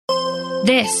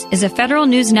This is a Federal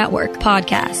News Network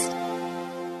podcast.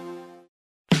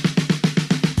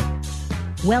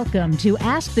 Welcome to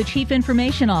Ask the Chief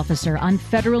Information Officer on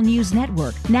Federal News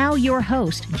Network. Now your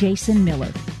host, Jason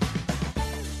Miller.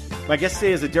 My guest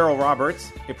today is Daryl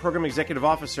Roberts, a Program Executive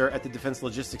Officer at the Defense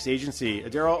Logistics Agency.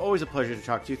 Daryl, always a pleasure to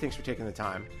talk to you. Thanks for taking the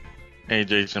time. Hey,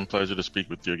 Jason. Pleasure to speak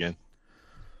with you again.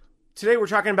 Today we're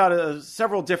talking about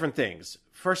several different things.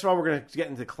 First of all, we're going to get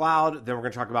into cloud. Then we're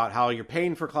going to talk about how you're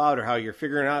paying for cloud or how you're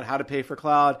figuring out how to pay for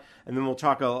cloud. And then we'll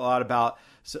talk a lot about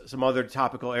some other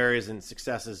topical areas and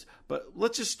successes. But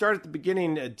let's just start at the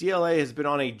beginning. DLA has been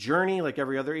on a journey, like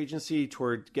every other agency,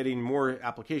 toward getting more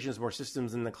applications, more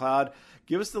systems in the cloud.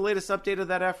 Give us the latest update of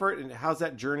that effort, and how's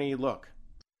that journey look?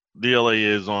 DLA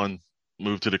is on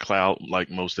move to the cloud, like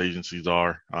most agencies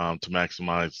are, to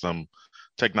maximize some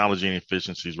technology and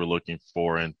efficiencies we're looking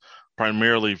for. And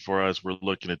primarily for us, we're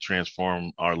looking to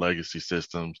transform our legacy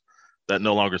systems that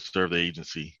no longer serve the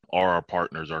agency or our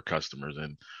partners, our customers.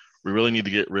 And we really need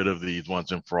to get rid of these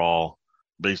once and for all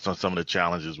based on some of the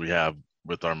challenges we have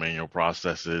with our manual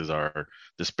processes, our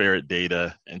disparate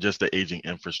data, and just the aging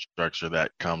infrastructure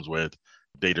that comes with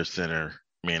data center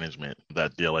management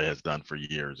that DLA has done for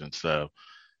years. And so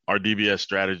our DBS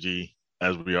strategy,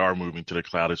 as we are moving to the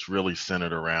cloud, it's really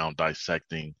centered around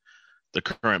dissecting the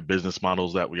current business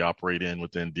models that we operate in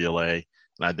within DLA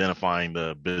and identifying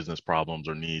the business problems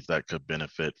or needs that could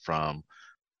benefit from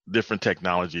different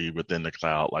technology within the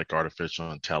cloud, like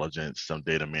artificial intelligence, some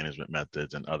data management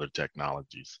methods, and other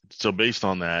technologies. So based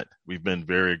on that, we've been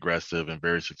very aggressive and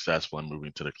very successful in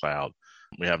moving to the cloud.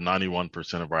 We have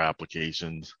 91% of our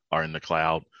applications are in the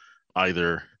cloud,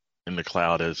 either in the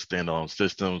cloud as standalone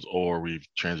systems, or we've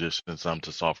transitioned some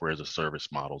to software as a service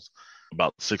models.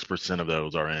 About 6% of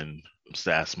those are in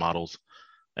SaaS models,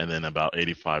 and then about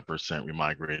 85% we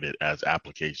migrated as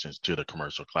applications to the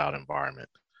commercial cloud environment.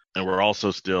 And we're also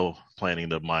still planning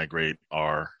to migrate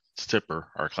our SIPR,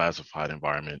 our classified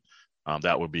environment,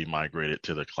 that would be migrated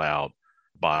to the cloud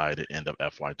by the end of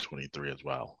FY23 as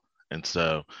well. And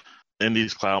so in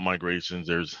these cloud migrations,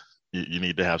 you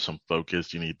need to have some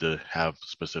focus. You need to have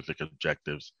specific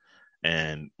objectives.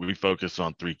 And we focus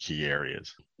on three key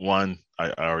areas. One,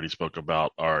 I already spoke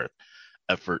about our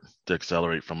effort to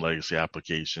accelerate from legacy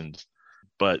applications.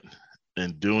 But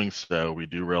in doing so, we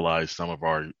do realize some of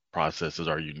our processes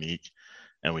are unique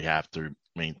and we have to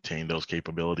maintain those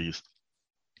capabilities.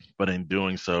 But in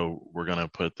doing so, we're going to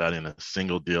put that in a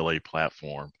single DLA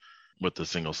platform with a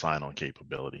single sign-on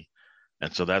capability.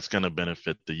 And so that's going to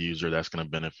benefit the user, that's going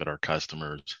to benefit our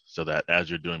customers, so that as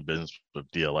you're doing business with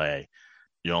DLA,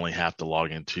 you only have to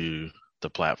log into the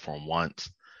platform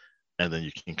once, and then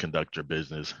you can conduct your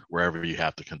business wherever you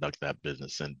have to conduct that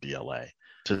business in DLA.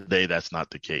 Today, that's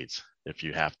not the case. If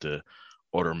you have to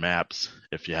order maps,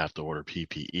 if you have to order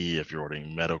PPE, if you're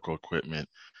ordering medical equipment,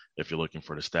 if you're looking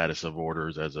for the status of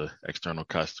orders as an external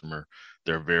customer,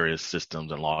 there are various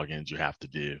systems and logins you have to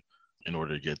do in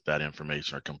order to get that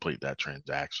information or complete that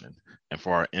transaction. And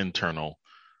for our internal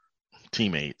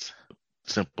teammates,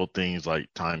 simple things like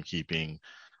timekeeping,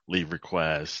 leave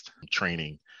requests,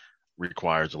 training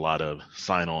requires a lot of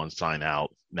sign on, sign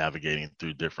out, navigating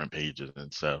through different pages.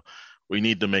 And so we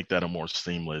need to make that a more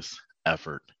seamless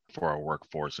effort for our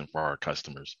workforce and for our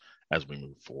customers as we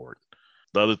move forward.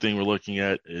 The other thing we're looking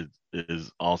at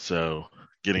is also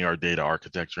getting our data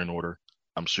architecture in order.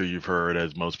 I'm sure you've heard,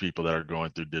 as most people that are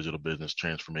going through digital business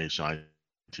transformation,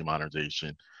 IT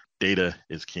modernization, data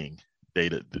is king.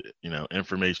 Data,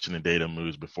 information and data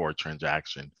moves before a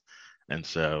transaction. And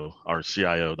so our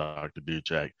CIO, Dr.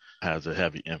 Duchek, has a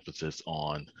heavy emphasis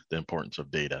on the importance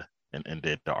of data and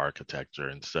data architecture.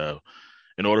 And so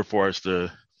in order for us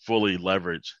to fully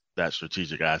leverage that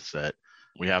strategic asset,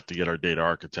 we have to get our data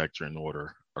architecture in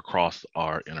order across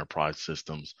our enterprise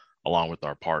systems, along with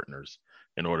our partners,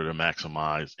 in order to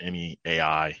maximize any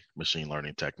AI, machine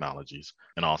learning technologies,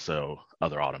 and also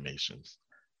other automations.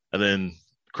 And then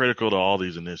critical to all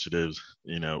these initiatives,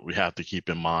 we have to keep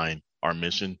in mind our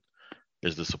mission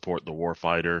is to support the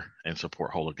warfighter and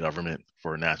support whole of government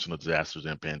for national disasters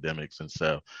and pandemics. And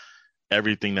so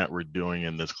everything that we're doing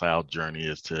in this cloud journey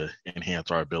is to enhance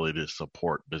our ability to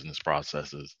support business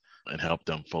processes and help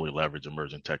them fully leverage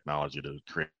emerging technology to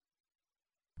create.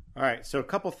 All right, so a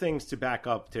couple things to back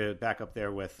up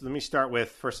there with. Let me start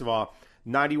with, first of all,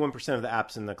 91% of the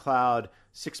apps in the cloud,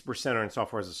 6% are in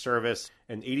software as a service,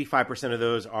 and 85% of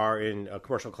those are in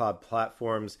commercial cloud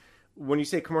platforms. When you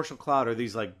say commercial cloud, are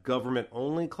these like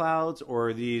government-only clouds, or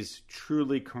are these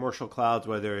truly commercial clouds,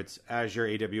 whether it's Azure,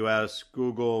 AWS,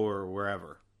 Google, or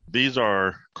wherever? These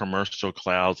are commercial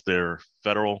clouds. They're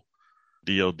federal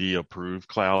DoD approved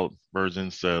cloud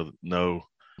versions, so no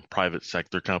private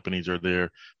sector companies are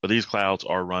there, but these clouds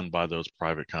are run by those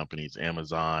private companies,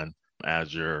 Amazon,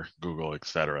 Azure, Google, et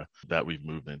cetera, that we've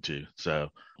moved into. So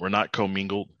we're not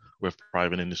commingled with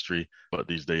private industry, but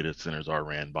these data centers are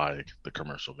ran by the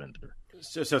commercial vendor.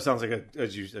 So it sounds like,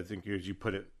 as you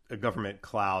put it, a government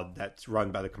cloud that's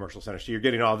run by the commercial center. So you're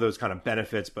getting all those kind of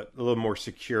benefits, but a little more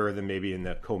secure than maybe in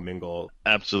the commingle.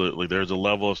 Absolutely. There's a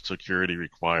level of security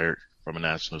required from a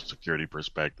national security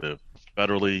perspective,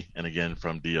 federally, and again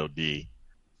from DoD,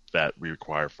 that we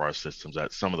require for our systems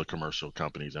that some of the commercial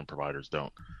companies and providers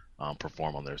don't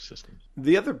perform on their systems.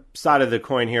 The other side of the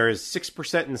coin here is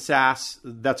 6% in SaaS.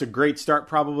 That's a great start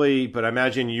probably, but I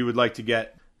imagine you would like to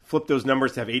flip those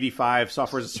numbers to have 85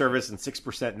 software as a service and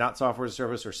 6% not software as a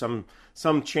service, or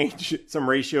some change, some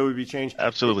ratio would be changed.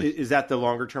 Absolutely. Is that the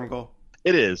longer term goal?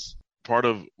 It is. Part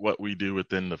of what we do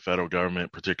within the federal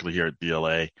government, particularly here at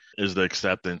DLA, is the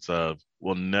acceptance of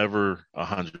we'll never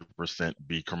 100%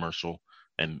 be commercial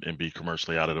and be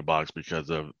commercially out of the box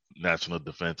because of National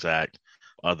Defense Act,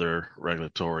 other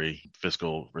regulatory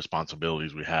fiscal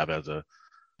responsibilities we have as a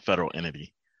federal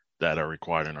entity that are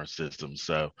required in our system.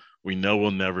 So we know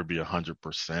we'll never be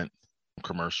 100%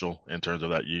 commercial in terms of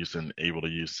that use and able to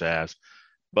use SaaS,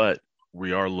 but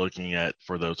we are looking at,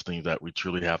 for those things that we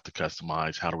truly have to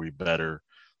customize, how do we better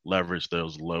leverage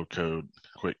those low code,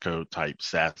 quick code type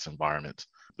SaaS environments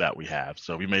that we have.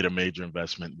 So we made a major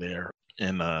investment there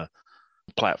in a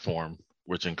platform,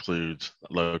 which includes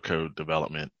low code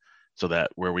development, so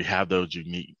that where we have those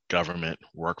unique government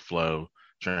workflow,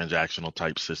 transactional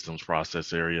type systems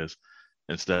process areas,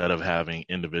 instead of having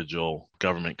individual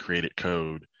government created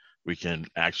code, we can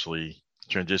actually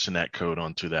transition that code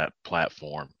onto that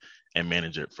platform and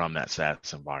manage it from that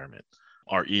SaaS environment.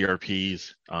 Our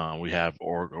ERPs, we have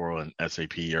Oracle and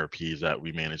SAP ERPs that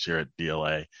we manage here at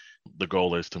DLA. The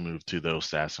goal is to move to those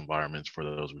SaaS environments for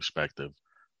those respective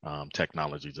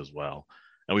technologies as well.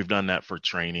 And we've done that for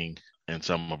training and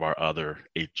some of our other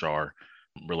HR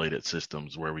related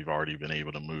systems where we've already been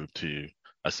able to move to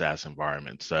a SaaS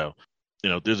environment. So,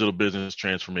 digital business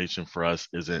transformation for us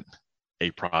isn't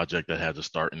a project that has a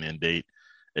start and end date.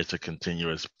 It's a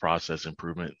continuous process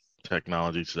improvement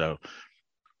technology. So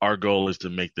our goal is to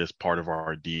make this part of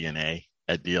our DNA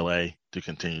at DLA, to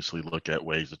continuously look at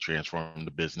ways to transform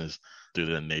the business through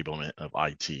the enablement of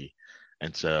IT.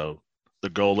 And so the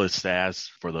goal is SaaS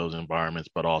for those environments,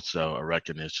 but also a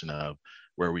recognition of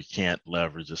where we can't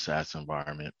leverage a SaaS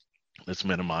environment. Let's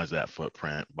minimize that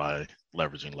footprint by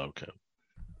leveraging low code.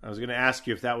 I was going to ask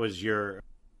you if that was your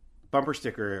bumper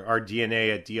sticker, our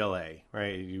DNA at DLA,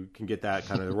 right? You can get that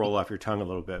kind of roll off your tongue a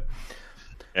little bit.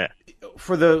 Yeah.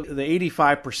 For the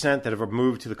 85% that have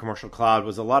moved to the commercial cloud,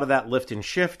 was a lot of that lift and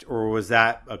shift, or was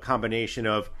that a combination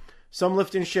of some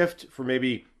lift and shift for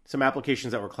maybe some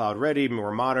applications that were cloud ready,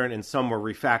 more modern, and some were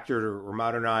refactored or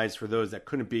modernized for those that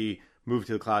couldn't be moved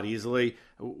to the cloud easily?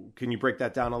 Can you break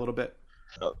that down a little bit?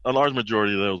 A large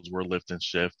majority of those were lift and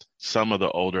shift. Some of the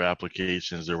older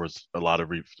applications, there was a lot of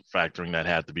refactoring that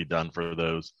had to be done for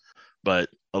those. But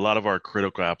a lot of our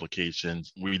critical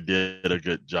applications, we did a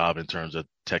good job in terms of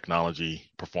technology,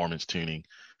 performance tuning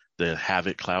to have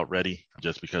it cloud ready,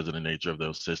 just because of the nature of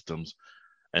those systems.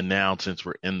 And now, since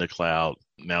we're in the cloud,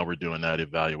 now we're doing that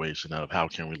evaluation of how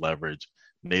can we leverage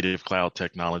native cloud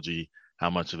technology, how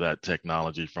much of that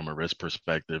technology from a risk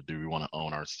perspective do we want to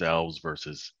own ourselves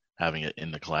versus having it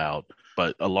in the cloud.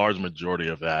 But a large majority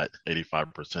of that,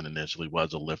 85% initially,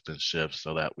 was a lift and shift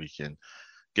so that we can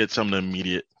get some of the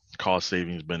immediate cost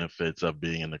savings benefits of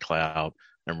being in the cloud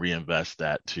and reinvest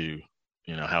that to,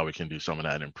 how we can do some of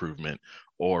that improvement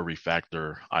or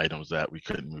refactor items that we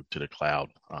couldn't move to the cloud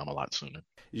a lot sooner.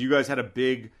 You guys had a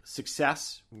big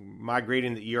success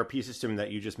migrating the ERP system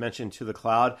that you just mentioned to the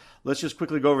cloud. Let's just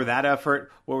quickly go over that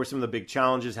effort. What were some of the big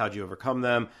challenges? How'd you overcome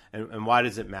them? And why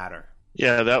does it matter?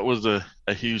 Yeah, that was a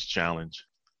huge challenge.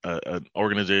 An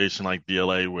organization like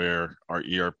DLA, where our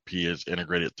ERP is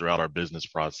integrated throughout our business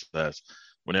process,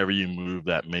 whenever you move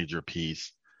that major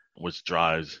piece, which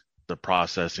drives the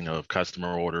processing of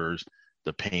customer orders,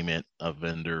 the payment of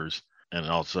vendors, and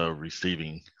also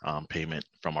receiving payment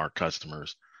from our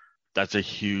customers, that's a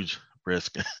huge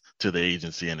risk to the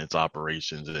agency and its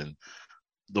operations. And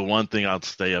the one thing I'd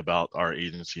say about our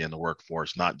agency and the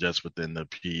workforce, not just within the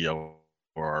PEO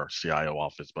or our CIO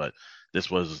office, but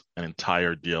this was an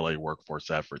entire DLA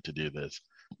workforce effort to do this.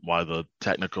 While the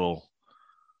technical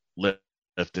lift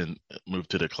and move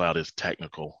to the cloud is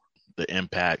technical, the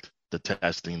impact, the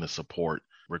testing, the support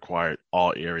required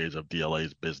all areas of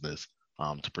DLA's business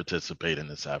to participate in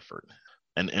this effort.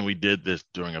 And we did this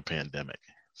during a pandemic.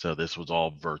 So this was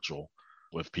all virtual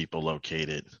with people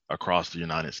located across the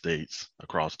United States,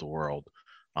 across the world,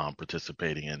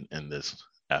 participating in this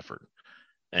effort.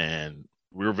 And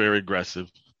we're very aggressive.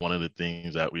 One of the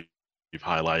things that we've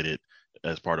highlighted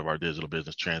as part of our digital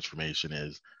business transformation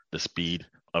is the speed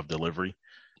of delivery.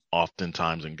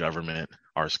 Oftentimes in government,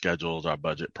 our schedules, our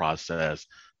budget process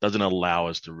doesn't allow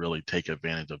us to really take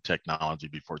advantage of technology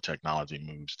before technology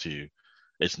moves to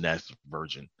its next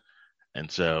version. And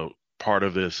so part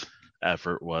of this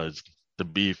effort was to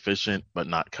be efficient but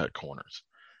not cut corners.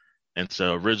 And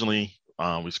so originally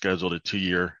we scheduled a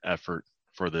 2-year effort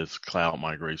for this cloud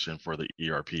migration for the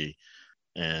ERP.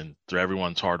 And through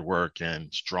everyone's hard work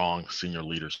and strong senior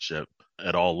leadership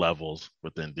at all levels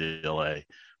within DLA,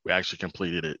 we actually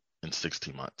completed it in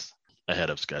 16 months ahead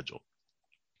of schedule.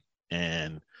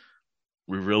 And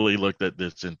we really looked at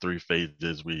this in 3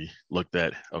 phases. We looked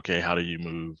at, okay, how do you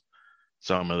move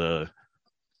some of the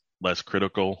less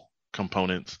critical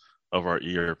components of our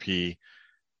ERP?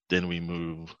 Then we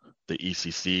move the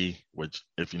ECC, which,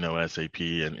 if you know SAP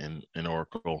and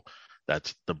Oracle,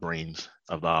 that's the brains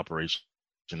of the operation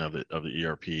of the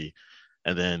ERP.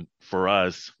 And then for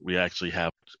us, we actually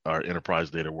have our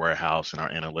enterprise data warehouse and our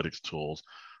analytics tools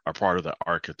are part of the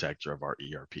architecture of our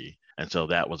ERP. And so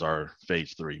that was our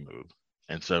phase 3 move.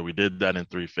 And so we did that in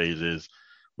 3 phases.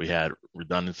 We had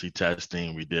redundancy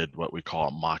testing. We did what we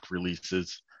call mock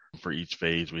releases for each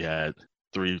phase. We had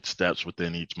 3 steps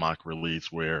within each mock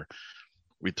release where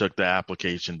we took the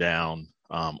application down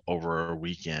over a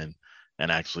weekend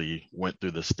and actually went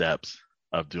through the steps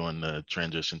of doing the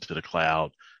transition to the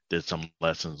cloud, did some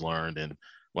lessons learned. And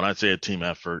when I say a team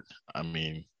effort, I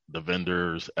mean the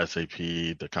vendors, SAP,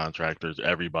 the contractors,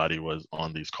 everybody was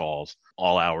on these calls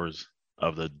all hours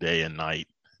of the day and night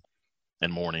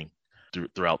and morning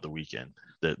throughout the weekend.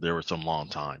 There were some long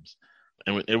times.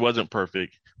 And it wasn't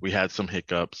perfect. We had some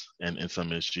hiccups and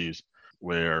some issues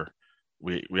where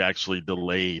we actually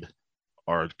delayed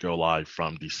our go live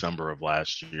from December of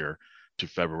last year to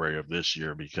February of this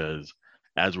year because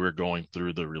as we were going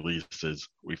through the releases,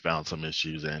 we found some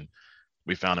issues and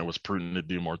we found it was prudent to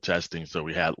do more testing so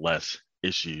we had less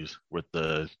issues with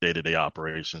the day-to-day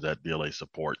operations that DLA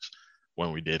supports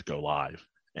when we did go live.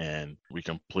 And we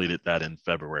completed that in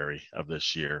February of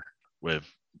this year with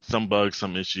some bugs,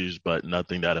 some issues, but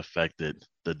nothing that affected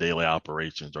the daily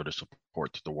operations or the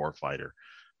support to the warfighter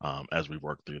as we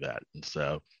work through that. And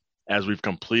so as we've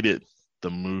completed the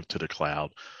move to the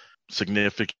cloud,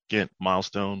 significant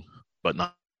milestone, but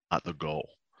not the goal.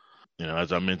 You know,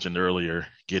 as I mentioned earlier,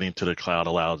 getting to the cloud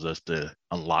allows us to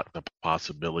unlock the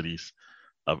possibilities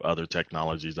of other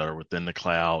technologies that are within the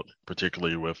cloud,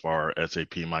 particularly with our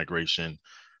SAP migration,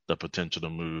 the potential to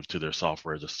move to their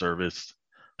software as a service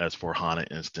as for HANA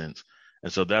instance.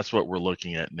 And so that's what we're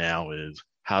looking at now is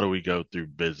how do we go through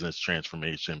business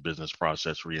transformation, business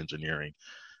process reengineering,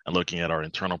 and looking at our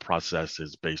internal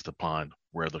processes based upon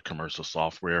where the commercial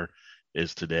software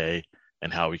is today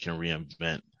and how we can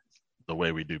reinvent the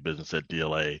way we do business at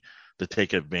DLA to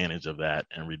take advantage of that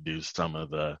and reduce some of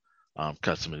the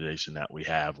customization that we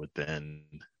have within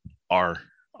our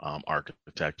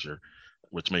architecture,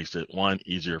 which makes it, one,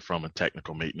 easier from a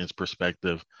technical maintenance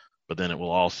perspective, but then it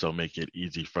will also make it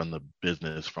easy from the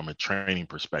business from a training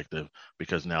perspective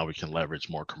because now we can leverage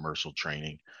more commercial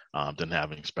training than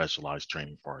having specialized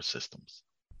training for our systems.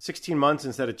 16 months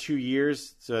instead of 2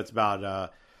 years, so it's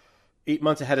about 8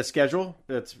 months ahead of schedule.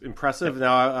 That's impressive.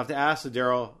 Now I have to ask,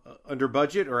 Daryl, under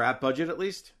budget or at budget at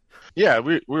least? Yeah,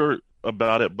 we were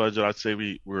about at budget. I'd say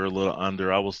we were a little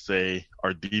under. I will say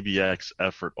our DBX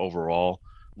effort overall,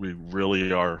 we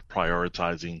really are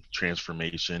prioritizing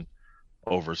transformation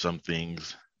over some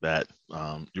things that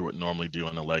you would normally do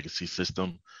in a legacy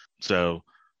system. So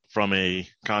from a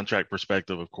contract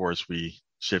perspective, of course, we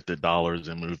shifted dollars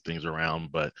and moved things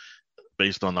around, but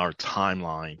based on our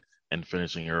timeline and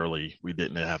finishing early, we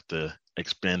didn't have to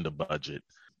expend a budget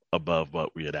above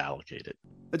what we had allocated.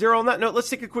 Daryl, on that note, let's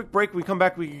take a quick break. When we come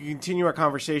back, we can continue our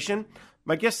conversation.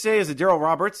 My guest today is Daryl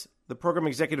Roberts, the Program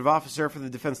Executive Officer for the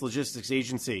Defense Logistics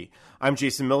Agency. I'm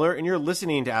Jason Miller, and you're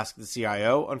listening to Ask the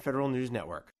CIO on Federal News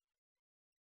Network.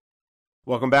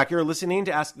 Welcome back. You're listening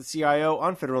to Ask the CIO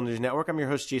on Federal News Network. I'm your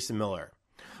host, Jason Miller.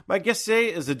 My guest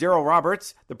today is Daryl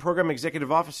Roberts, the Program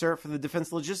Executive Officer for the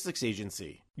Defense Logistics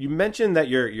Agency. You mentioned that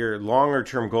your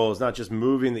longer-term goal is not just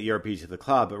moving the ERP to the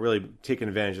cloud, but really taking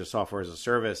advantage of software as a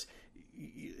service.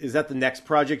 Is that the next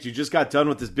project? You just got done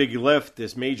with this big lift,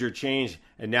 this major change,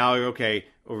 and now, okay,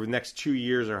 over the next 2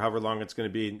 years or however long it's going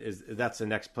to be, that's the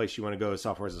next place you want to go is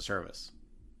software as a service?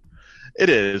 It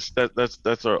is.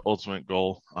 That's our ultimate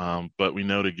goal. But we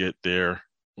know to get there,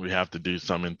 we have to do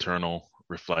some internal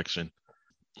reflection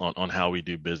on how we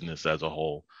do business as a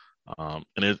whole.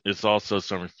 And it's also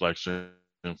some reflection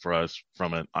for us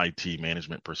from an IT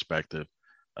management perspective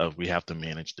of we have to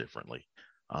manage differently.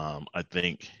 I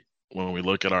think when we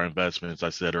look at our investments, I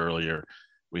said earlier,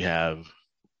 we have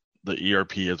the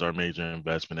ERP as our major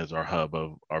investment, as our hub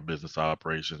of our business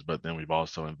operations, but then we've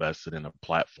also invested in a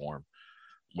platform,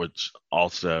 which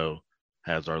also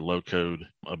has our low code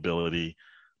ability.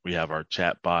 We have our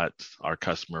chatbots, our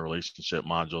customer relationship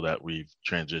module that we've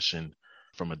transitioned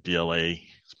from a DLA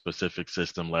specific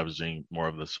system, leveraging more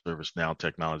of the ServiceNow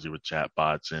technology with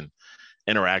chatbots and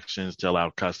interactions to allow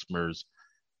customers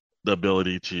the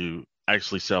ability to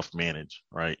actually self-manage,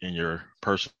 right? In your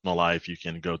personal life, you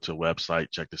can go to a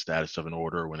website, check the status of an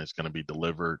order when it's going to be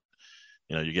delivered.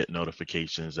 You get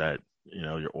notifications that,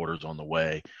 your order's on the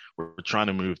way. We're trying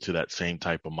to move to that same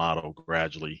type of model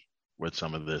gradually with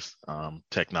some of this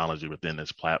technology within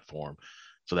this platform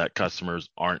so that customers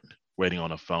aren't waiting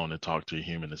on a phone to talk to a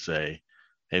human to say,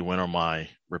 hey, when are my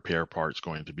repair parts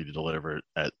going to be delivered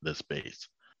at this base?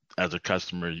 As a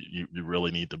customer, you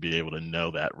really need to be able to know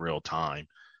that real time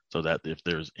so that if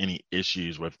there's any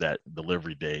issues with that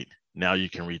delivery date, now you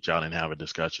can reach out and have a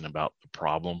discussion about the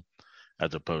problem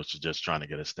as opposed to just trying to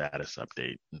get a status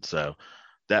update. And so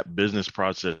that business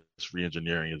process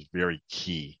reengineering is very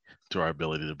key to our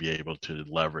ability to be able to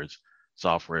leverage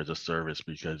software as a service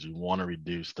because you want to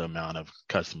reduce the amount of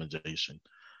customization.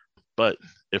 But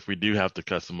if we do have to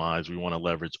customize, we want to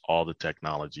leverage all the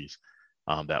technologies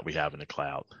that we have in the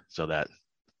cloud. So that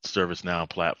ServiceNow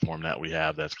platform that we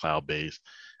have that's cloud-based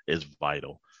is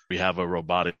vital. We have a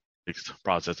robotics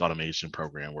process automation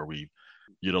program where we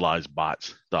utilize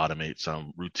bots to automate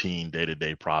some routine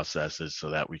day-to-day processes so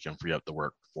that we can free up the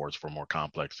workforce for more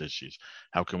complex issues.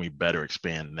 How can we better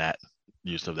expand that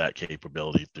use of that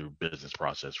capability through business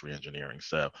process reengineering?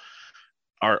 So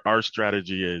our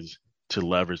strategy is to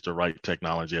leverage the right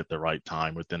technology at the right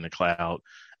time within the cloud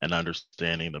and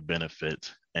understanding the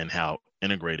benefits and how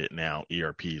integrated now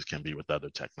ERPs can be with other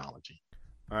technology.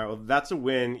 All right, well, that's a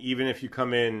win. Even if you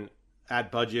come in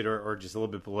at budget or just a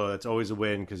little bit below, that's always a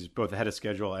win because both ahead of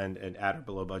schedule and at or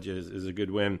below budget is a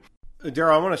good win.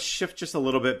 Daryl, I want to shift just a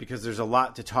little bit because there's a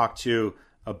lot to talk to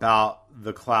about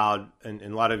the cloud and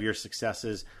a lot of your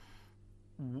successes.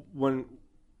 When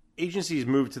agencies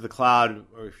moved to the cloud,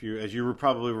 or as you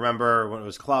probably remember, when it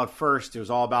was cloud first, it was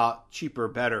all about cheaper,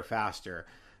 better, faster.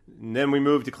 And then we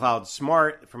moved to cloud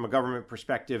smart from a government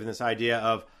perspective, and this idea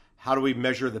of how do we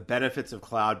measure the benefits of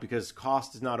cloud, because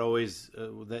cost is not always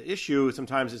the issue.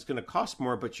 Sometimes it's going to cost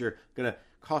more, but you're going to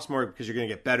cost more because you're going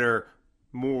to get better,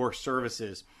 more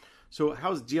services. So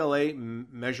how's DLA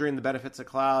measuring the benefits of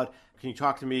cloud? Can you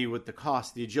talk to me with the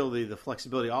cost, the agility, the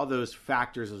flexibility, all those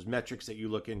factors, those metrics that you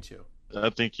look into? I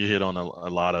think you hit on a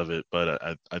lot of it, but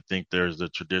I think there's the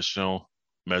traditional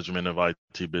measurement of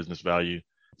IT business value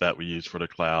that we use for the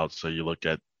cloud. So you look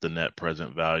at the net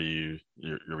present value,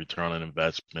 your return on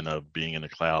investment of being in the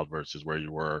cloud versus where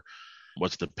you were.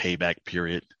 What's the payback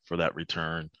period for that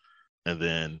return? And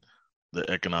then the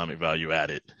economic value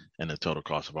added and the total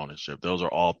cost of ownership. Those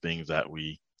are all things that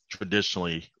we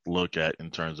traditionally look at in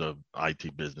terms of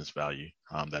IT business value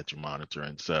that you monitor.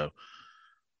 And so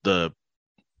the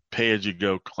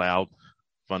pay-as-you-go cloud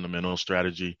fundamental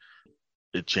strategy,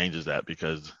 it changes that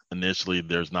because initially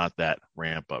there's not that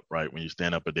ramp up, right? When you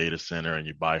stand up a data center and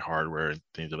you buy hardware and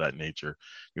things of that nature,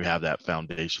 you have that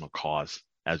foundational cost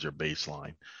as your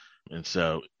baseline. And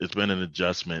so it's been an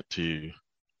adjustment to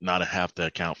not have to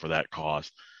account for that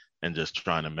cost and just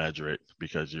trying to measure it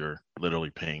because you're literally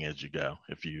paying as you go.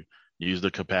 If you use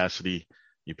the capacity,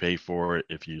 you pay for it.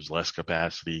 If you use less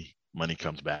capacity, money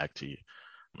comes back to you.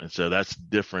 And so that's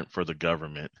different for the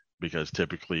government because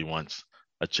typically once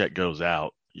a check goes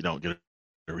out, you don't get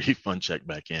a refund check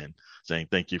back in saying,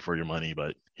 thank you for your money,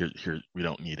 but here we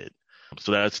don't need it.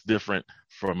 So that's different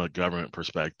from a government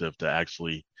perspective to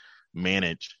actually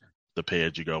manage the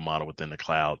pay-as-you-go model within the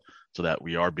cloud so that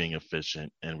we are being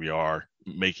efficient and we are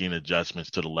making adjustments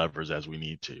to the levers as we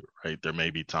need to, right? There may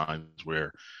be times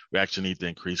where we actually need to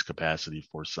increase capacity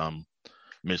for some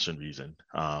mission reason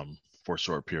for a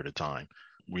short period of time.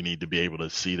 We need to be able to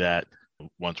see that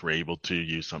once we're able to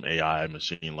use some AI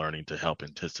machine learning to help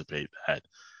anticipate that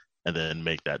and then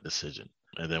make that decision.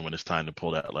 And then when it's time to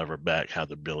pull that lever back, have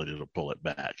the ability to pull it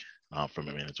back from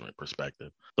a management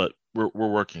perspective. But we're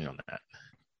working on that.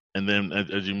 And then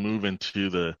as you move into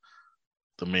the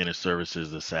managed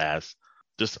services, the SaaS,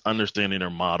 just understanding their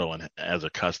model and as a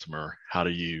customer, how do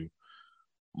you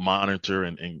monitor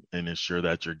and ensure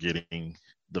that you're getting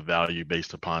the value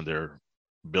based upon their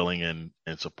billing and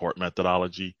support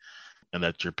methodology, and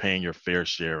that you're paying your fair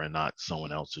share and not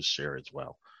someone else's share as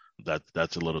well.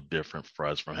 That's a little different for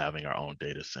us from having our own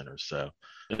data centers. So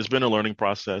it's been a learning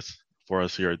process for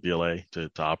us here at DLA to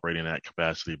operate in that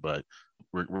capacity, but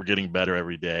we're getting better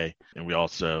every day. And we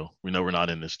know we're not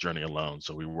in this journey alone.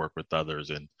 So we work with others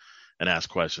and ask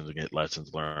questions and get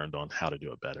lessons learned on how to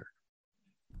do it better.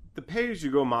 The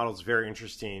pay-as-you-go model is very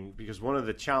interesting because one of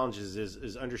the challenges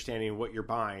is understanding what you're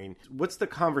buying. What's the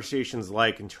conversations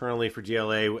like internally for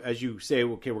DLA as you say,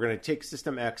 okay, we're going to take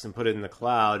system X and put it in the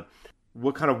cloud?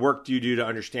 What kind of work do you do to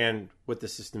understand what the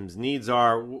system's needs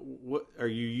are? What, are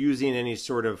you using any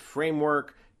sort of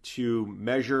framework to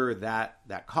measure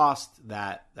that cost,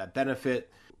 that benefit?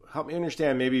 Help me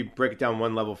understand, maybe break it down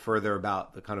one level further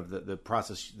about the kind of the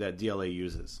process that DLA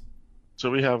uses. So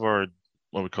we have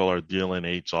what we call our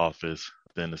DLNH office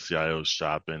within the CIO's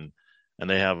shop, and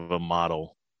they have a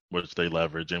model which they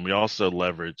leverage. And we also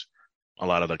leverage a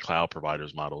lot of the cloud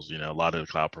providers' models. You know, a lot of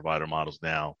the cloud provider models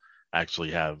now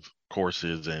actually have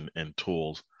courses and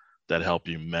tools that help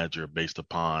you measure based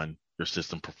upon your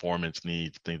system performance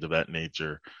needs, things of that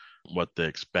nature, what the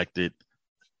expected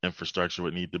infrastructure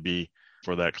would need to be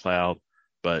for that cloud.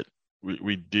 But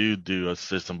we do a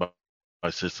system by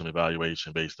system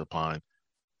evaluation based upon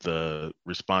the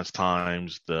response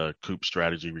times, the COOP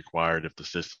strategy required if the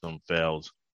system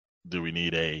fails. Do we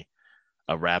need a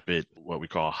rapid, what we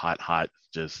call hot,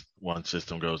 just one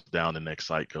system goes down, the next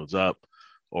site goes up?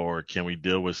 Or can we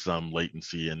deal with some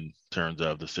latency in terms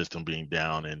of the system being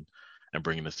down and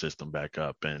bringing the system back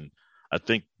up? And I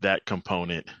think that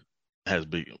component has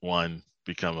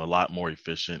become a lot more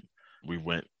efficient. We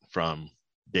went from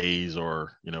days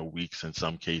or weeks in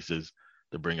some cases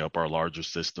to bring up our larger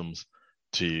systems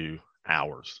to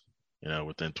hours,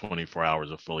 within 24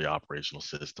 hours of fully operational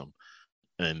system.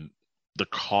 And the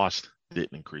cost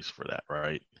didn't increase for that,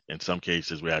 right? In some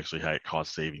cases, we actually had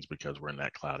cost savings because we're in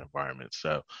that cloud environment.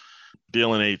 So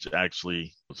DLNH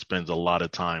actually spends a lot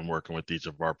of time working with each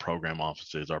of our program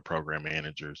offices, our program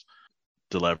managers,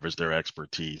 to leverage their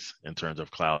expertise in terms of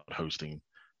cloud hosting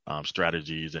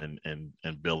strategies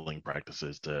and billing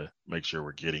practices to make sure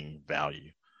we're getting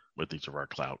value with each of our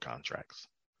cloud contracts.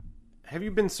 Have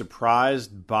you been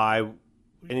surprised by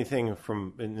anything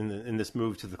from in this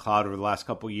move to the cloud over the last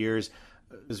couple of years?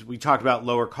 As we talked about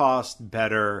lower cost,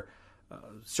 better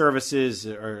services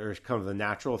are kind of the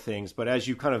natural things. But as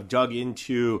you kind of dug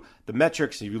into the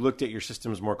metrics, and you looked at your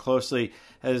systems more closely,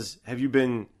 have you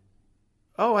been,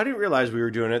 oh, I didn't realize we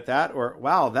were doing it that, or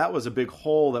wow, that was a big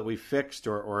hole that we fixed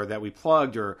or that we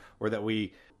plugged or that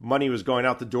money was going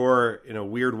out the door in a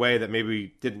weird way that maybe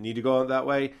we didn't need to go that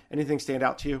way? Anything stand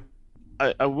out to you?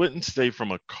 I wouldn't say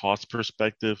from a cost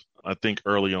perspective. I think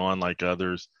early on, like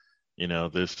others,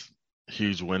 this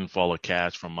huge windfall of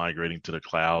cash from migrating to the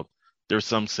cloud, there's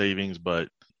some savings, but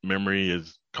memory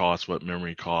costs what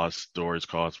memory costs, storage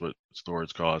costs what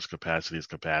storage costs, capacity is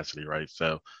capacity, right?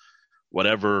 So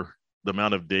whatever the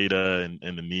amount of data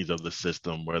and the needs of the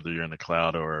system, whether you're in the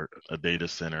cloud or a data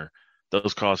center,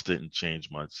 those costs didn't change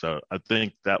much. So I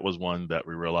think that was one that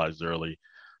we realized early.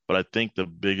 But I think the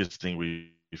biggest thing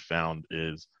we found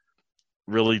is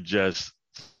really just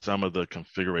some of the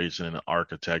configuration and the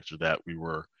architecture that we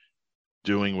were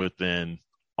doing within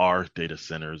our data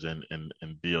centers and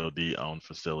DoD owned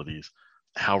facilities,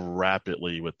 how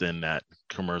rapidly within that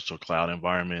commercial cloud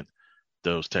environment,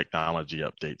 those technology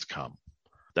updates come.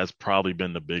 That's probably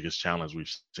been the biggest challenge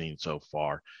we've seen so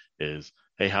far is,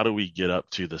 hey, how do we get up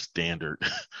to the standard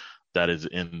that is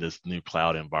in this new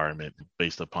cloud environment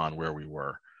based upon where we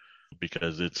were?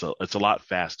 Because it's a lot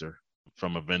faster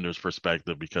from a vendor's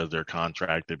perspective because they're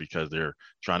contracted, because they're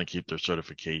trying to keep their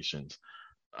certifications.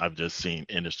 I've just seen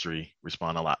industry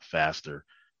respond a lot faster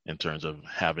in terms of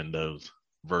having those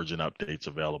version updates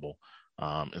available.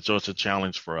 And so it's a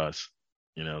challenge for us,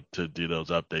 to do those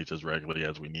updates as regularly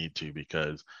as we need to,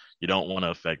 because you don't want to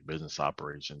affect business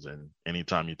operations. And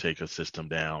anytime you take a system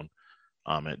down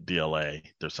at DLA,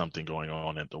 there's something going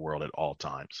on in the world at all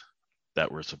times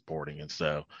that we're supporting. And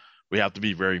so we have to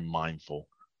be very mindful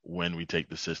when we take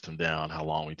the system down, how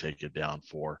long we take it down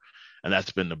for. And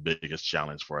that's been the biggest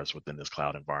challenge for us within this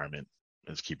cloud environment,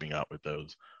 is keeping up with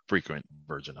those frequent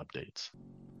version updates.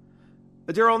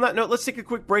 Daryl, on that note, let's take a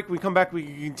quick break. When we come back, we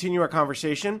can continue our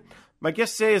conversation. My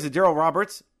guest today is Daryl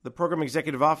Roberts, the Program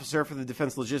Executive Officer for the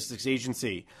Defense Logistics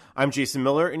Agency. I'm Jason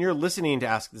Miller, and you're listening to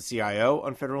Ask the CIO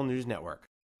on Federal News Network.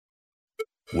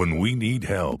 When we need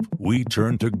help, we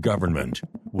turn to government.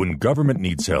 When government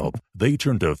needs help, they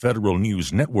turn to Federal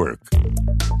News Network.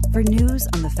 For news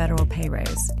on the federal pay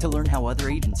raise. To learn how other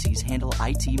agencies handle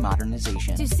IT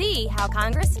modernization. To see how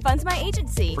Congress funds my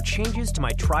agency. For changes to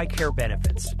my TRICARE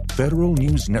benefits. Federal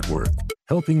News Network,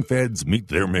 helping feds meet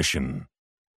their mission.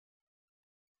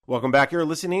 Welcome back. You're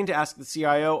listening to Ask the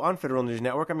CIO on Federal News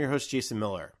Network. I'm your host, Jason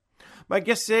Miller. My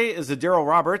guest today is Daryl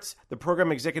Roberts, the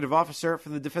Program Executive Officer for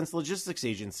the Defense Logistics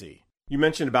Agency. You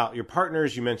mentioned about your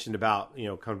partners. You mentioned about,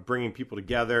 kind of bringing people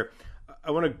together.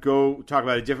 I want to go talk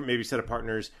about a different maybe set of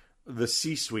partners, the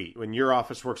C-suite. When your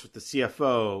office works with the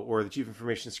CFO or the Chief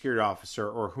Information Security Officer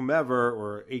or whomever,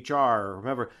 or HR or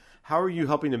whomever, how are you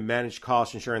helping to manage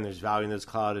costs, ensuring there's value in those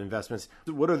cloud investments?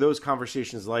 What are those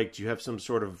conversations like? Do you have some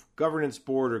sort of governance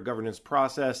board or governance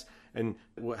process? And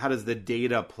how does the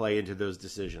data play into those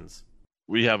decisions?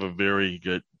 We have a very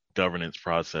good governance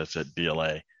process at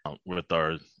DLA with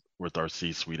our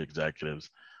C-suite executives.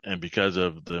 And because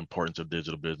of the importance of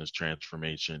digital business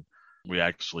transformation, we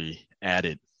actually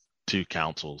added 2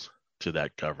 councils to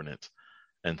that governance.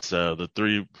 And so the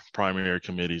 3 primary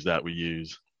committees that we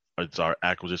use, it's our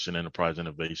Acquisition Enterprise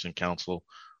Innovation Council,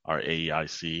 our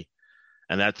AEIC,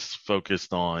 and that's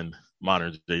focused on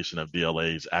modernization of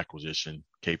DLA's acquisition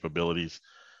capabilities.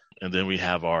 And then we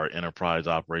have our Enterprise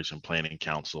Operation Planning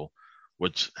Council,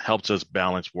 which helps us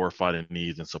balance warfighting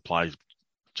needs and supply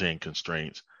chain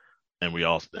constraints. And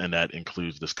that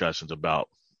includes discussions about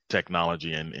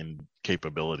technology and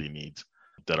capability needs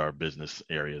that our business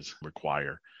areas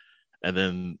require. And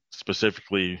then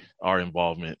specifically our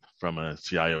involvement from a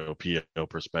CIO PO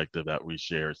perspective that we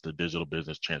share is the Digital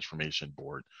Business Transformation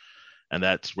Board. And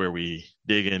that's where we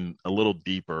dig in a little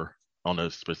deeper on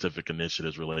those specific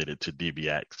initiatives related to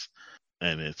DBX.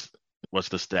 And it's what's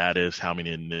the status, how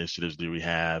many initiatives do we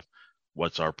have,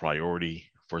 what's our priority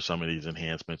for some of these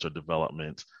enhancements or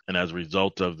developments. And as a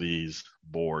result of these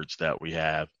boards that we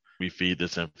have, we feed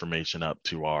this information up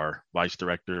to our vice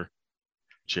director,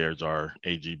 chairs our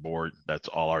AG board. That's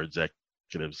all our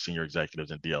executives, senior executives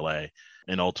in DLA.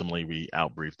 And ultimately, we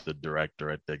outbrief the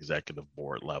director at the executive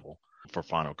board level for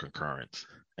final concurrence.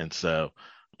 And so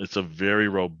it's a very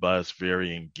robust,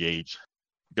 very engaged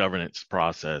governance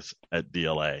process at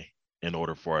DLA in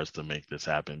order for us to make this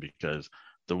happen. Because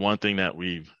the one thing that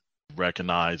we've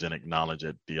recognized and acknowledged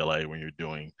at DLA when you're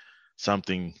doing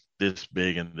something this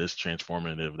big and this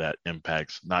transformative that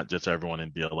impacts not just everyone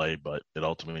in DLA, but it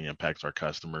ultimately impacts our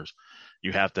customers,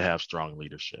 you have to have strong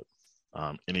leadership.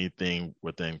 Anything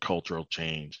within cultural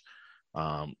change,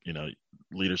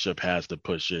 leadership has to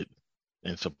push it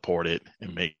and support it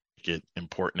and make it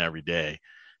important every day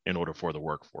in order for the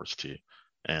workforce to.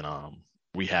 And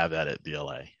we have that at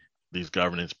DLA. These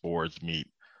governance boards meet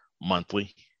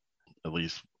monthly, at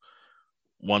least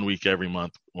 1 week every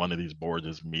month. One of these boards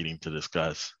is meeting to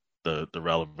discuss the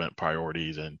relevant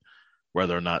priorities and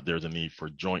whether or not there's a need for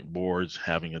joint boards,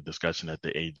 having a discussion at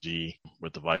the AG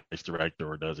with the vice director,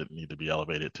 or does it need to be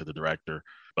elevated to the director?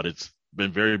 But it's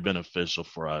been very beneficial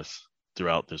for us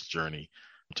throughout this journey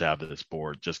to have this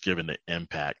board, just given the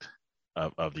impact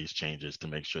of these changes to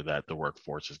make sure that the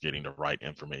workforce is getting the right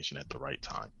information at the right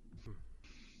time.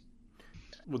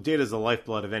 Well, data is the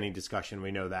lifeblood of any discussion.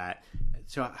 We know that.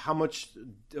 So how much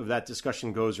of that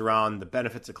discussion goes around the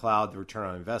benefits of cloud, the return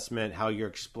on investment, how you're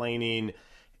explaining,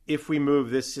 if we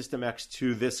move this system X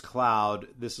to this cloud,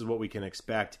 this is what we can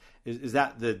expect. Is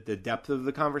that the depth of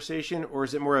the conversation, or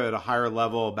is it more at a higher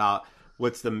level about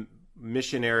what's the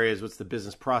mission areas, what's the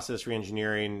business process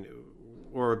reengineering,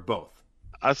 or both?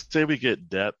 I'd say we get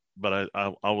depth, but I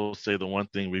will say the one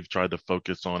thing we've tried to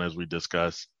focus on as we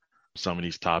discuss some of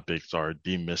these topics are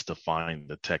demystifying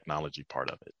the technology part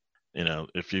of it.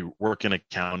 If you work in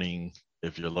accounting,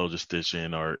 if you're a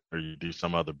logistician or you do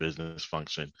some other business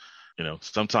function,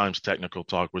 sometimes technical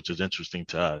talk, which is interesting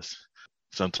to us,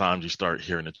 sometimes you start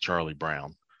hearing a Charlie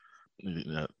Brown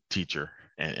teacher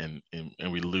and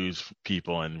we lose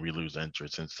people and we lose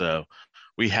interest. And so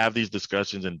we have these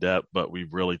discussions in depth, but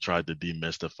we've really tried to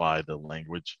demystify the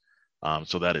language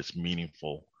so that it's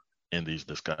meaningful in these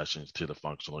discussions to the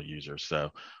functional user.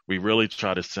 So we really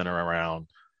try to center around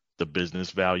the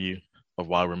business value of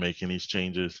why we're making these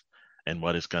changes and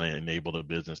what it's going to enable the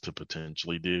business to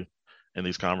potentially do in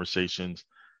these conversations.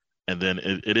 And then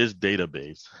it is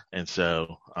data-based. And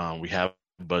so we have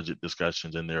budget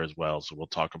discussions in there as well. So we'll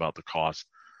talk about the cost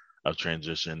of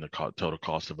transition, the total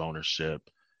cost of ownership,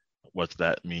 what's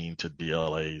that mean to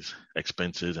DLA's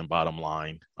expenses and bottom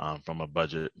line from a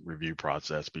budget review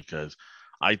process, because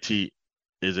IT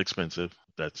is expensive.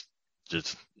 That's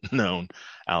just known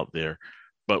out there.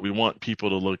 But we want people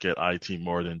to look at IT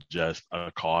more than just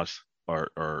a cost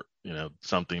or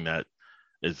something that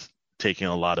is taking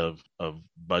a lot of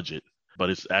budget, but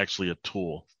it's actually a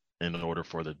tool in order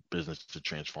for the business to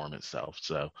transform itself.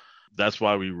 So that's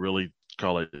why we really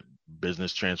call it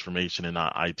business transformation and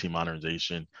not IT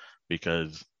modernization,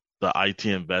 because the IT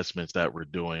investments that we're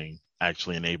doing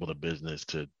actually enable the business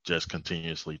to just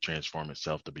continuously transform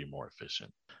itself to be more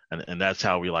efficient. And that's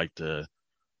how we like to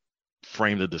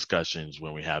frame the discussions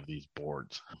when we have these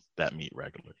boards that meet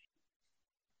regularly.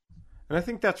 And I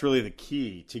think that's really the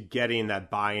key to getting that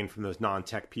buy-in from those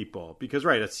non-tech people. Because,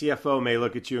 right, a CFO may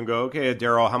look at you and go, okay,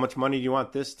 Daryl, how much money do you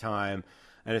want this time?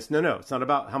 And it's no, it's not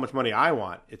about how much money I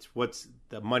want. It's what's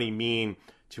the money mean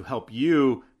to help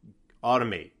you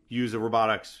automate, use a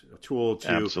robotics tool to,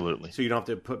 Absolutely. So you don't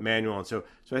have to put manual. And so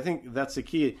I think that's the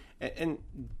key. And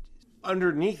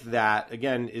underneath that,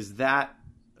 again, is that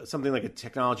something like a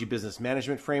technology business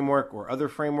management framework or other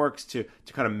frameworks to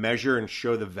kind of measure and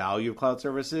show the value of cloud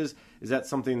services? Is that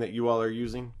something that you all are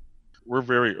using? We're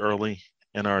very early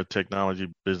in our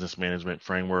technology business management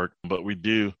framework, but we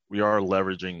are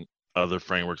leveraging other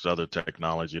frameworks, other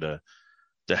technology to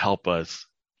help us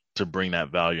to bring that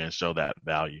value and show that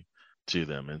value to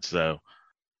them. And so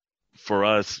for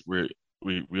us,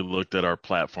 we looked at our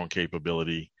platform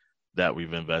capability that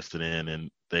we've invested in, and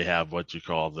they have what you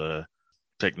call the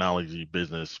technology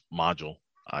business module,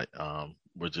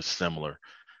 which is similar.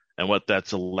 And what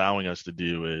that's allowing us to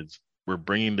do is we're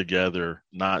bringing together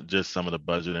not just some of the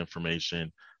budget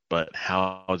information, but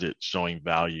how is it showing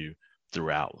value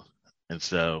throughout. And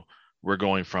so we're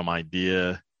going from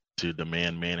idea to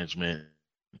demand management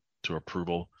to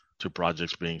approval to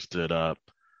projects being stood up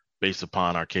based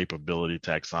upon our capability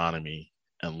taxonomy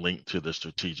and linked to the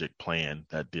strategic plan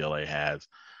that DLA has,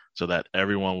 so that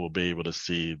everyone will be able to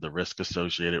see the risk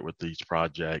associated with each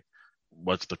project.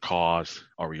 What's the cost?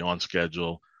 Are we on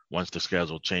schedule? Once the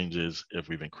schedule changes, if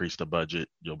we've increased the budget,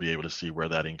 you'll be able to see where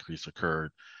that increase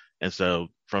occurred. And so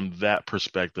from that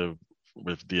perspective,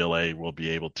 with DLA, we'll be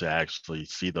able to actually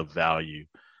see the value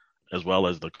as well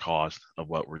as the cost of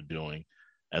what we're doing.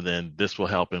 And then this will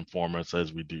help inform us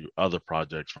as we do other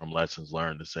projects from lessons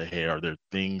learned to say, hey, are there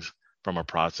things from a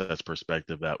process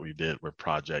perspective that we did with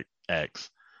project X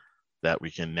that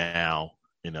we can now,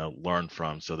 learn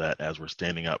from, so that as we're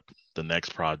standing up the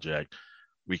next project,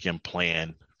 we can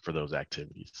plan for those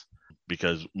activities.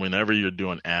 Because whenever you're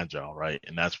doing agile, right,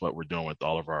 and that's what we're doing with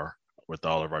all of our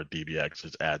DBX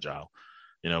is agile.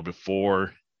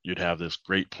 Before you'd have this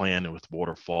great plan with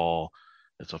waterfall.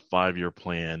 It's a 5-year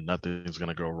plan. Nothing's going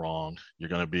to go wrong. You're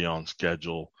going to be on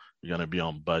schedule. You're going to be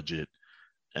on budget.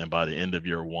 And by the end of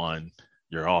year 1,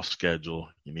 you're off schedule.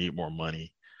 You need more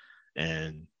money,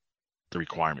 and the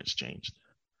requirements changed.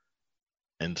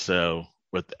 And so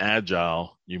with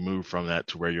agile, you move from that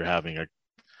to where you're having a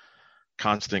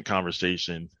constant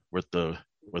conversation with the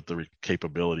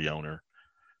capability owner.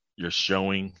 You're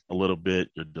showing a little bit,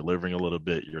 you're delivering a little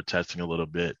bit, you're testing a little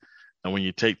bit. And when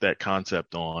you take that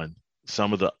concept on,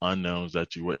 some of the unknowns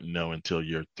that you wouldn't know until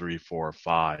year 3, 4, or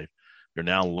 5, you're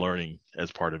now learning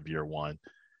as part of year 1.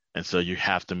 And so you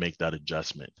have to make that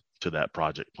adjustment to that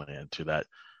project plan, to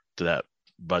that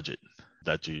budget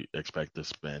that you expect to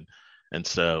spend. And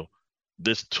so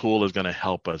this tool is going to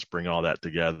help us bring all that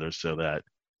together so that,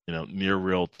 near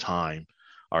real time,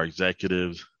 our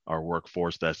executives, our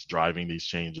workforce that's driving these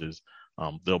changes,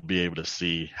 they'll be able to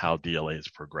see how DLA is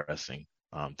progressing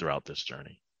throughout this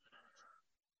journey.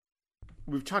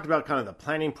 We've talked about kind of the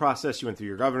planning process. You went through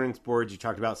your governance boards. You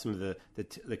talked about some of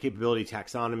the capability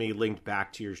taxonomy linked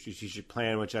back to your strategic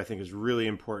plan, which I think is really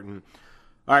important.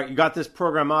 All right, you got this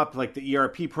program up, like the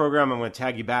ERP program. I'm going to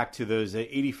tag you back to those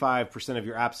 85% of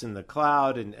your apps in the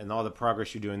cloud and all the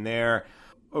progress you're doing there.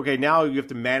 Okay, now you have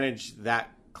to manage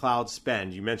that cloud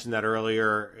spend. You mentioned that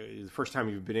earlier, the first time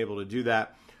you've been able to do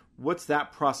that. What's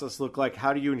that process look like?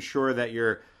 How do you ensure that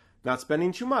you're not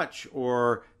spending too much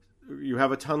or you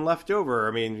have a ton left over?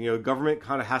 I mean, government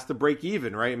kind of has to break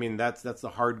even, right? I mean, that's the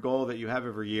hard goal that you have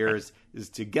every year is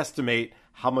to guesstimate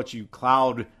how much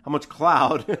cloud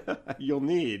you'll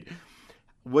need.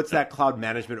 What's that cloud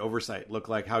management oversight look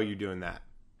like? How are you doing that?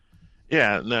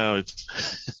 Yeah, no,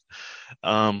 it's,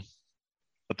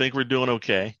 I think we're doing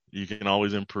okay. You can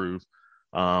always improve.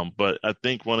 But I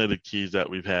think one of the keys that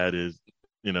we've had is,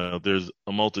 there's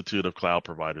a multitude of cloud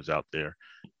providers out there.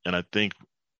 And I think,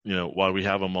 while we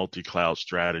have a multi-cloud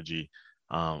strategy,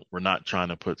 we're not trying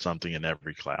to put something in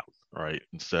every cloud, right?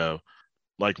 And so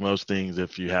like most things,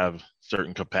 if you have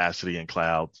certain capacity in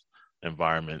cloud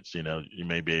environments, you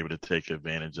may be able to take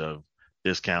advantage of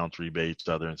discounts, rebates,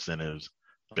 other incentives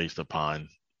based upon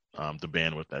the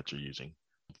bandwidth that you're using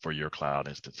for your cloud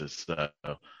instances. So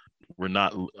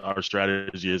our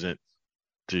strategy isn't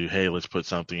to, hey, let's put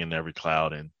something in every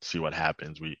cloud and see what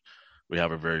happens. We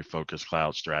have a very focused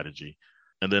cloud strategy.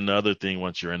 And then the other thing,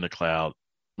 once you're in the cloud,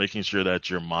 making sure that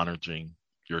you're monitoring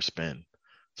your spend.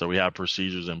 So we have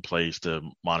procedures in place to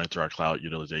monitor our cloud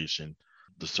utilization,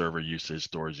 the server usage,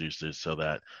 storage usage, so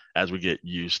that as we get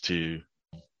used to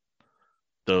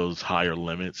those higher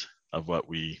limits of what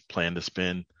we plan to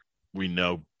spend, we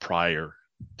know prior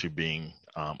to being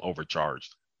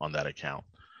overcharged on that account.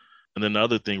 And then the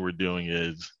other thing we're doing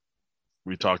is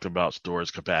we talked about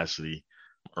storage capacity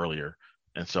earlier.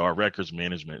 And so our records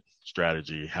management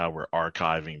strategy, how we're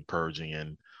archiving, purging,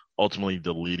 and ultimately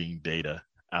deleting data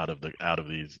out of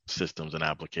these systems and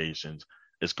applications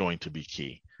is going to be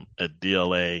key. At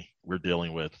DLA, we're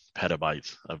dealing with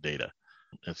petabytes of data.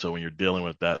 And so when you're dealing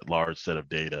with that large set of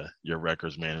data, your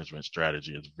records management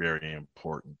strategy is very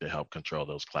important to help control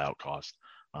those cloud costs.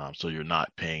 So you're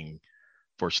not paying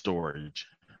for storage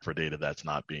for data that's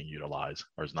not being utilized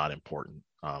or is not important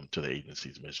to the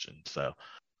agency's mission. So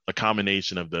a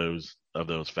combination of those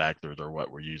factors are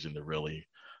what we're using to really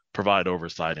provide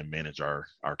oversight and manage our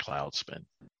cloud spend.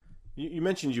 You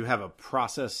mentioned you have a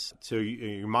process to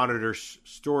you monitor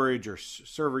storage or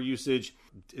server usage.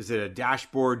 Is it a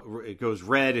dashboard? It goes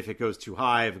red if it goes too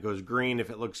high, if it goes green, if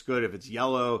it looks good, if it's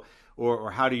yellow, or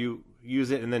how do you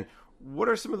use it? And then what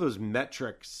are some of those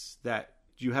metrics that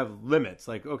you have limits?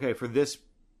 Like, okay, for this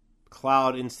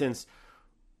cloud instance,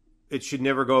 it should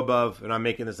never go above, and I'm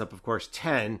making this up, of course,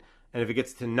 10. And if it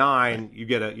gets to 9, you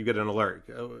get an alert.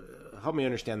 Help me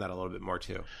understand that a little bit more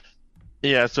too.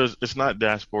 Yeah, so it's not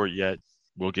dashboard yet.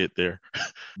 We'll get there,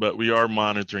 but we are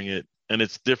monitoring it, and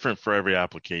it's different for every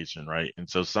application, right? And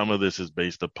so some of this is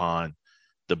based upon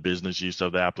the business use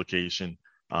of the application.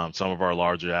 Some of our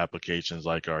larger applications,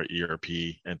 like our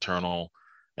ERP internal,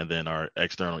 and then our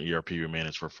external ERP, we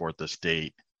manage for Fourth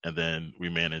Estate, and then we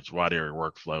manage wide area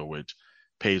workflow, which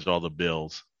pays all the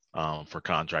bills for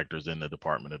contractors in the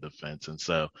Department of Defense. And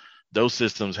so those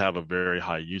systems have a very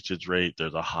high usage rate.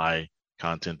 There's a high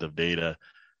content of data.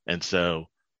 And so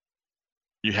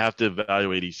you have to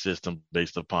evaluate each system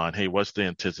based upon, hey, what's the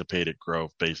anticipated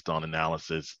growth based on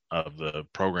analysis of the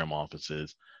program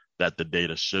offices that the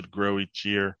data should grow each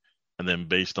year? And then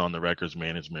based on the records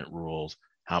management rules,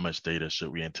 how much data should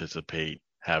we anticipate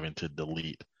having to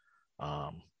delete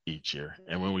each year?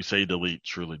 And when we say delete,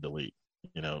 truly delete.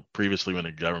 You know, previously when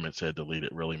the government said delete,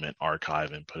 it really meant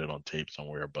archive and put it on tape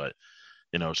somewhere. But,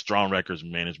 you know, strong records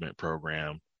management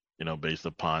program, you know, based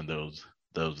upon those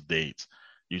dates,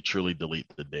 you truly delete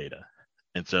the data.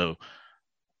 And so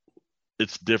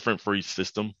it's different for each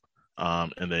system.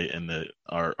 And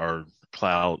our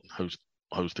cloud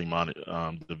hosting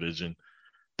division,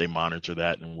 they monitor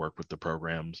that and work with the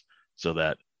programs so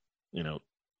that, you know,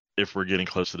 if we're getting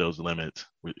close to those limits,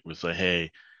 we say,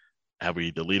 hey, have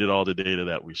we deleted all the data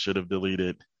that we should have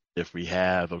deleted? If we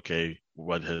have, okay,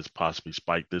 what has possibly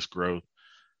spiked this growth?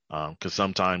 Because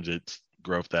sometimes it's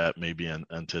growth that may be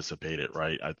anticipated,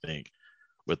 right? I think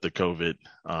with the COVID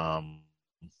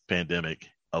pandemic,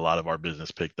 a lot of our business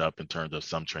picked up in terms of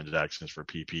some transactions for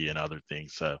PP and other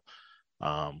things. So,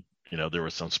 you know, there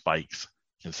were some spikes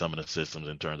in some of the systems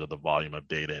in terms of the volume of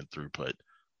data and throughput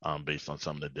based on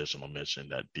some of the additional mission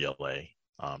that DLA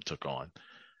took on.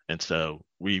 And so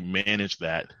we manage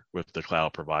that with the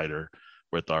cloud provider,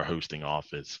 with our hosting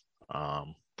office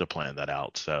to plan that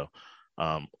out. So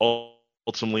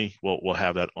ultimately, we'll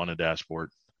have that on a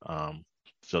dashboard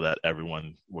so that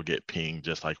everyone will get pinged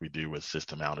just like we do with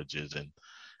system outages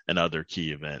and other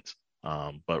key events.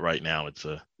 But right now, it's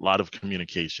a lot of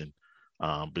communication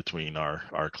between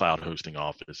our cloud hosting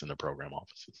office and the program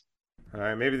offices. All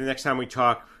right, maybe the next time we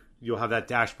talk, you'll have that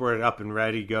dashboard up and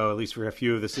ready to go, at least for a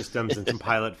few of the systems and some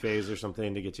pilot phase or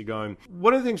something to get you going.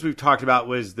 One of the things we've talked about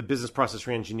was the business process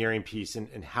reengineering piece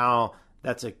and how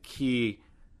that's a key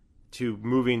to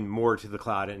moving more to the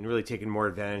cloud and really taking more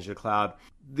advantage of the cloud.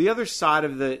 The other side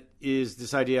of it is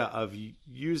this idea of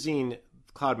using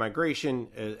cloud migration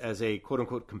as a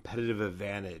quote-unquote competitive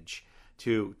advantage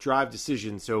to drive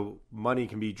decisions so money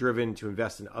can be driven to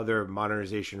invest in other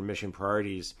modernization or mission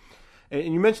priorities.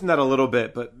 And you mentioned that a little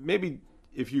bit, but maybe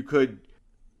if you could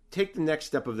take the next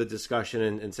step of the discussion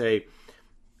and say,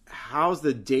 how's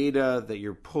the data that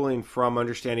you're pulling from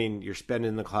understanding your spend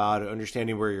in the cloud,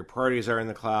 understanding where your priorities are in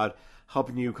the cloud,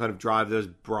 helping you kind of drive those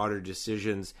broader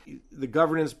decisions? The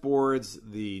governance boards,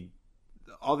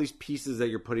 all these pieces that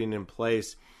you're putting in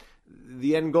place,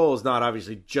 the end goal is not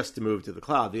obviously just to move to the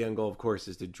cloud. The end goal, of course,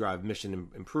 is to drive mission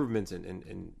improvements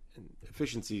and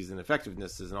efficiencies and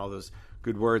effectivenesses and all those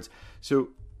good words. So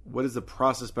what is the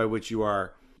process by which you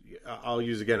are, I'll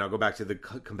go back to the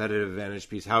competitive advantage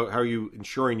piece. How are you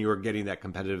ensuring you are getting that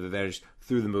competitive advantage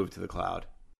through the move to the cloud?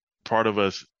 Part of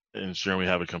us ensuring we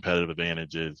have a competitive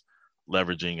advantage is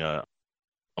leveraging a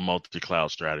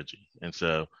multi-cloud strategy. And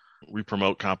so we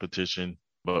promote competition,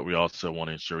 but we also want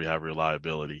to ensure we have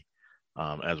reliability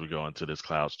as we go into this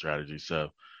cloud strategy. So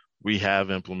we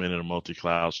have implemented a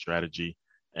multi-cloud strategy,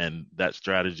 and that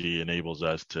strategy enables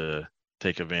us to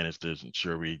take advantage to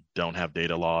ensure we don't have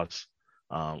data loss.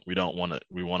 We want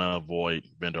to avoid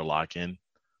vendor lock-in.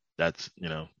 That's,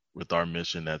 with our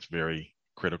mission, that's very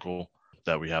critical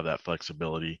that we have that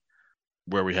flexibility.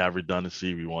 Where we have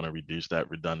redundancy, we want to reduce that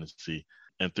redundancy.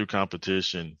 And through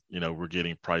competition, we're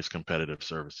getting price competitive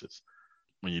services.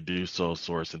 When you do sole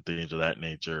source and things of that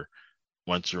nature,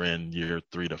 once you're in year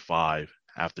 3 to 5,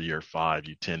 after year 5,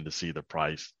 you tend to see the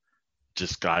price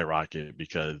just skyrocket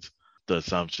because the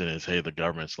assumption is, hey, the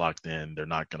government's locked in, they're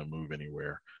not going to move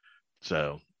anywhere.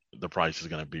 So the price is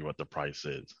going to be what the price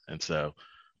is. And so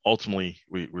ultimately,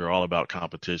 we're all about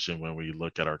competition when we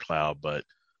look at our cloud, but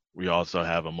we also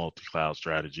have a multi-cloud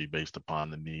strategy based upon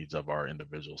the needs of our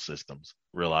individual systems,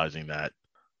 realizing that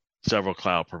several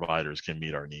cloud providers can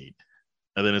meet our need.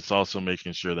 And then it's also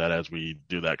making sure that as we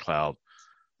do that cloud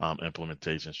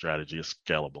implementation strategy, is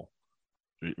scalable.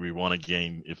 We want to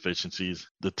gain efficiencies.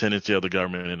 The tendency of the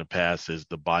government in the past is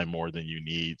to buy more than you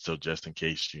need. So just in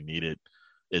case you need it,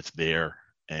 it's there.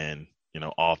 And,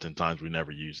 oftentimes we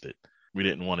never used it. We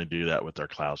didn't want to do that with our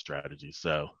cloud strategy.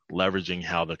 So leveraging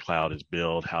how the cloud is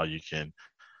built, how you can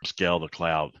scale the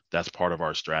cloud, that's part of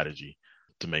our strategy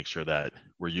to make sure that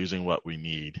we're using what we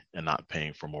need and not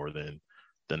paying for more than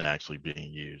actually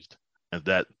being used. And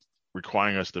that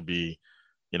requiring us to be,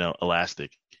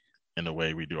 elastic in the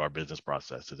way we do our business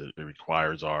processes. It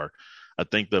requires the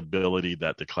ability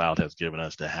that the cloud has given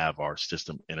us to have our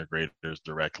system integrators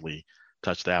directly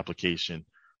touch the application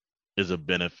is a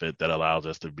benefit that allows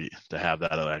us to have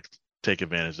that take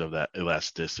advantage of that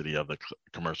elasticity of the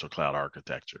commercial cloud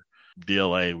architecture.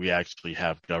 DLA, we actually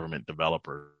have government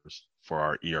developers for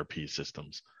our ERP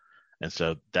systems. And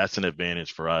so that's an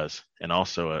advantage for us, and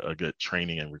also a good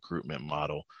training and recruitment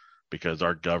model, because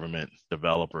our government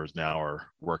developers now are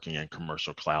working in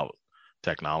commercial cloud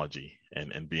technology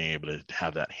and being able to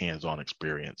have that hands-on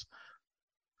experience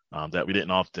that we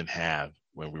didn't often have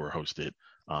when we were hosted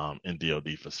in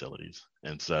DoD facilities.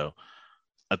 And so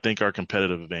I think our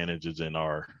competitive advantage is in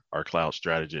our cloud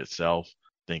strategy itself,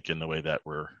 think in the way that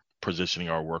we're positioning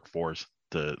our workforce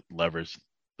to leverage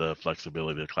the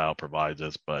flexibility the cloud provides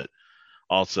us, but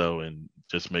also in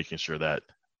just making sure that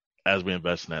as we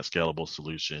invest in that scalable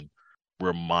solution,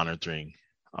 we're monitoring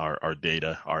our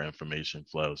data, our information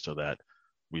flow, so that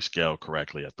we scale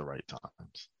correctly at the right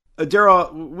times.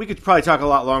 Daryl, we could probably talk a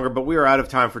lot longer, but we are out of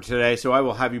time for today, so I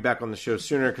will have you back on the show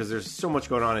sooner because there's so much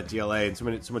going on at DLA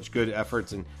and so much good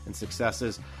efforts and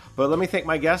successes. But let me thank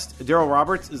my guest. Daryl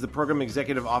Roberts is the Program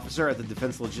Executive Officer at the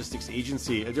Defense Logistics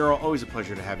Agency. Daryl, always a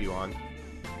pleasure to have you on.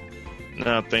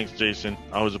 No, thanks, Jason.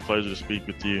 Always a pleasure to speak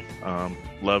with you.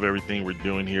 Love everything we're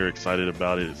doing here. Excited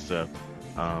about it. So,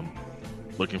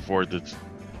 looking forward to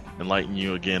enlightening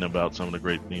you again about some of the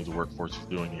great things the workforce is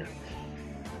doing here.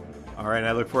 All right,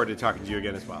 I look forward to talking to you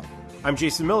again as well. I'm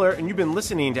Jason Miller, and you've been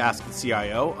listening to Ask the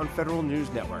CIO on Federal News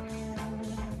Network.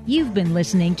 You've been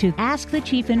listening to Ask the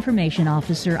Chief Information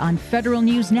Officer on Federal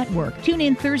News Network. Tune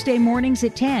in Thursday mornings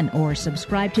at 10 or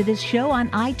subscribe to this show on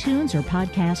iTunes or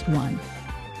Podcast One.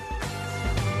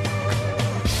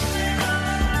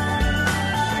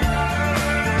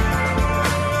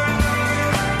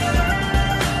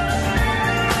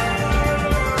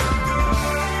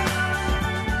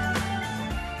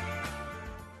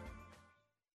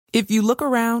 If you look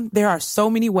around, there are so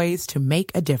many ways to make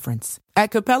a difference.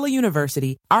 At Capella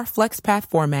University, our FlexPath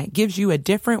format gives you a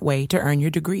different way to earn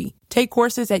your degree. Take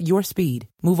courses at your speed.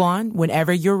 Move on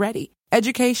whenever you're ready.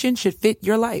 Education should fit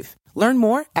your life. Learn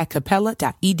more at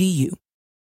capella.edu.